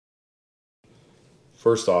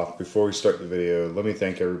First off, before we start the video, let me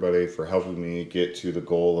thank everybody for helping me get to the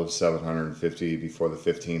goal of 750 before the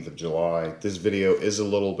 15th of July. This video is a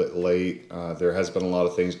little bit late. There has been a lot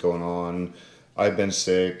of things going on. I've been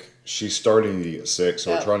sick. She's starting to get sick,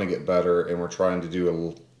 so we're trying to get better, and we're trying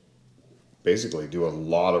to basically do a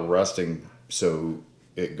lot of resting so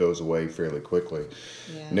it goes away fairly quickly.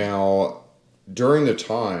 Yeah. Now, during the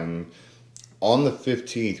time, on the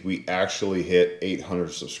 15th, we actually hit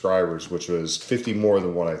 800 subscribers, which was 50 more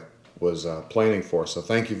than what I was planning for. So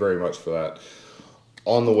thank you very much for that.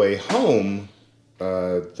 On the way home,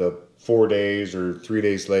 the 4 days or 3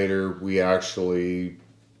 days later, we actually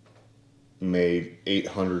made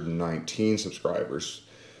 819 subscribers.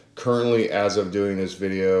 Currently, as of doing this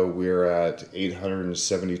video, we're at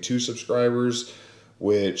 872 subscribers,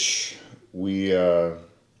 which we're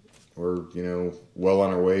well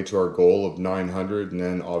on our way to our goal of 900, and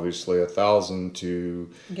then obviously 1,000 to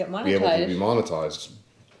be able to be monetized.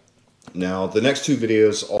 Now, the next two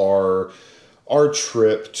videos are our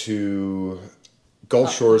trip to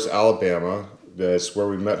Gulf Shores, Alabama. That's where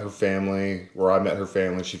we met her family, where I met her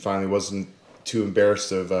family. She finally wasn't too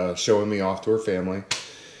embarrassed of showing me off to her family.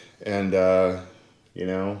 And,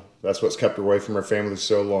 that's what's kept her away from her family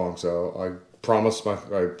so long. So I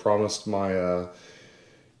promised my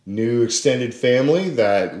new extended family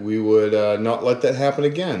that we would not let that happen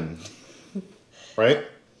again. Right?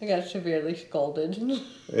 I got severely scolded.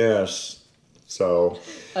 Yes. So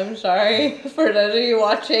I'm sorry for those of you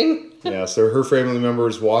watching. Yeah, so her family member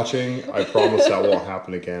is watching. I promise that won't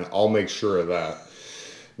happen again. I'll make sure of that.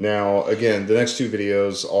 Now, again, the next two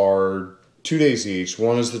videos are 2 days each.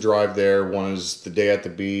 One is the drive there. One is the day at the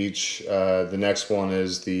beach. The next one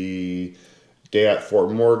is the day at Fort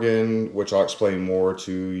Morgan, which I'll explain more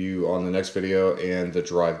to you on the next video, and the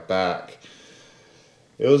drive back.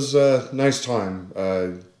 It was a nice time.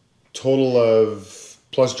 Total of,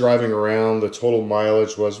 plus driving around, the total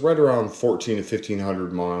mileage was right around 1,400 to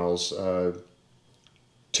 1,500 miles.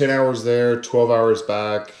 10 hours there, 12 hours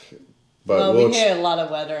back. But we hear a lot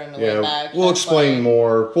of weather on the way back. We'll explain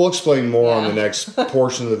more. We'll explain more on the next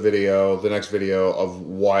portion of the video, the next video, of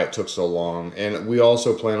why it took so long. And we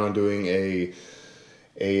also plan on doing a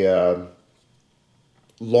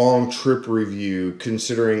long trip review,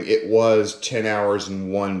 considering it was 10 hours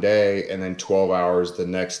in one day and then 12 hours the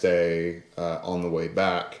next day on the way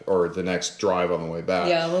back, or the next drive on the way back.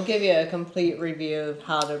 Yeah, we'll give you a complete review of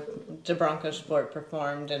how the Bronco Sport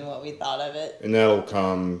performed and what we thought of it. And that'll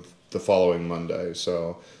come the following Monday.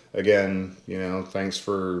 So again, thanks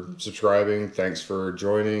for subscribing, thanks for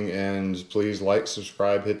joining, and please like,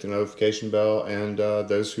 subscribe, hit the notification bell, and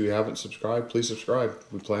those who haven't subscribed, please subscribe.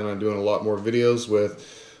 We plan on doing a lot more videos with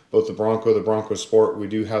both the Bronco Sport. We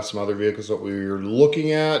do have some other vehicles that we're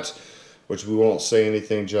looking at, which we won't say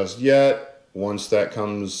anything just yet. Once that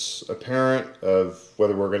comes apparent of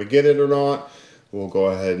whether we're going to get it or not, we'll go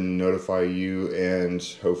ahead and notify you, and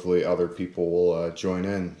hopefully other people will join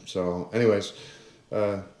in. So anyways,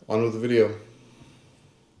 on with the video.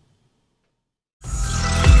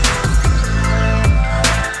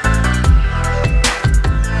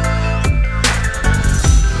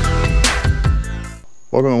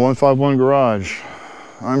 Welcome to 151 Garage.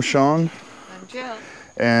 I'm Sean. I'm Jill.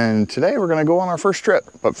 And today we're going to go on our first trip.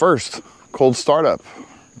 But first, cold startup.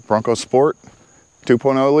 Bronco Sport,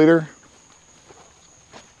 2.0 liter.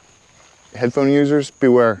 Headphone users,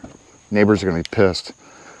 beware. Neighbors are going to be pissed.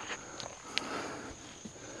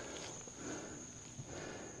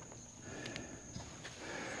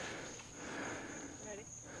 Ready?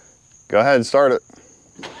 Go ahead, start it.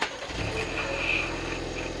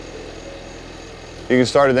 You can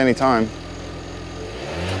start at any time.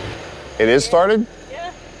 It is started?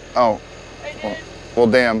 Yeah. Oh. I did. Well,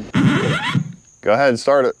 damn. Go ahead,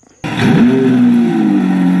 start it.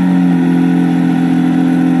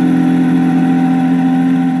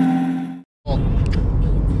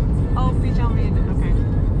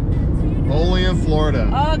 Only in Florida.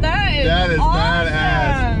 Oh, that is awesome.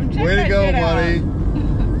 Badass. Check Way to go, buddy.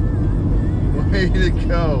 Way to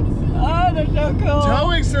go. Oh, they're so cool.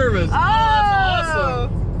 Towing service. Oh, that's awesome.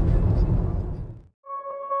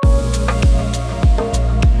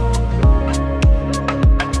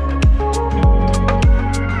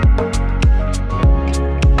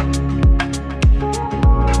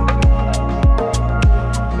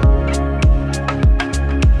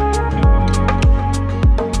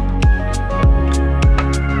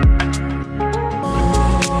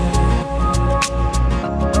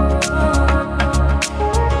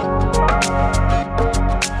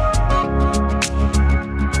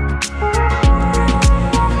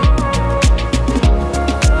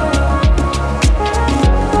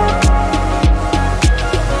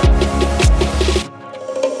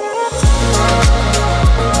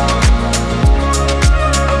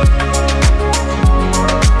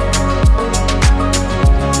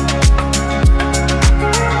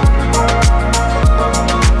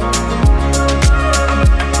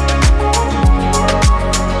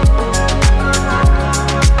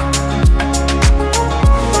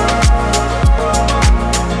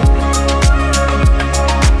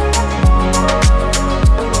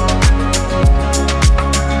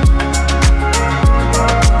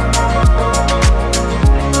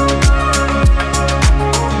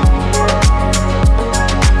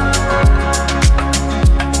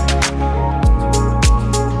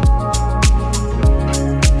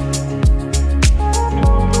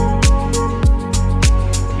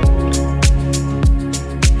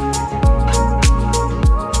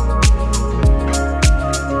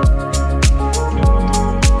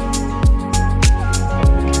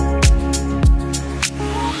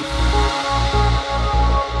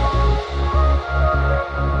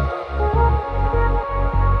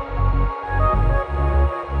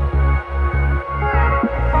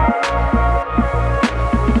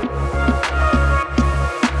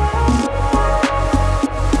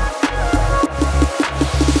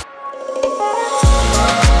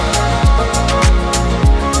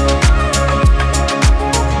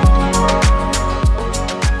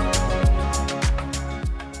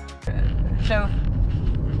 So,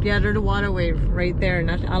 yeah, there's the waterway right there, and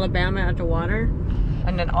that's Alabama at the water.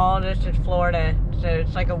 And then all this is Florida. So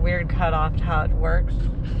it's like a weird cutoff to how it works.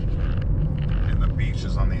 And the beach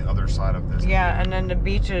is on the other side of this. Yeah, and then the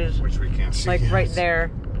beach is, which we can't see. like, right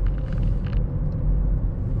there.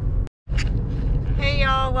 Hey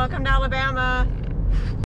y'all, welcome to Alabama.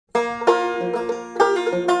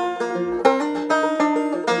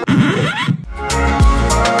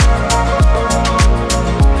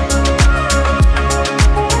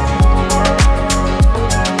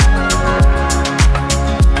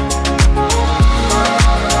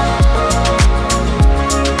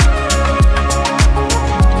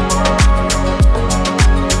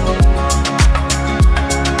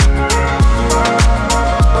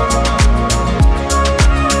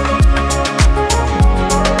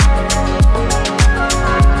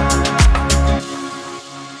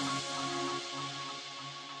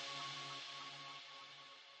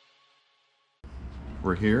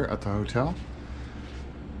 We're here at the hotel,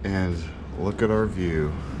 and look at our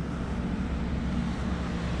view.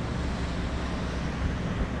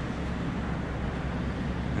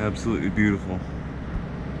 Absolutely beautiful.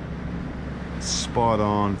 Spot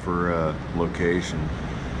on for location.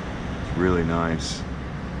 It's really nice.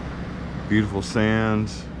 Beautiful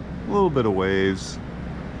sand, a little bit of waves,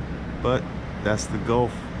 but that's the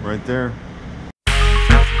Gulf right there.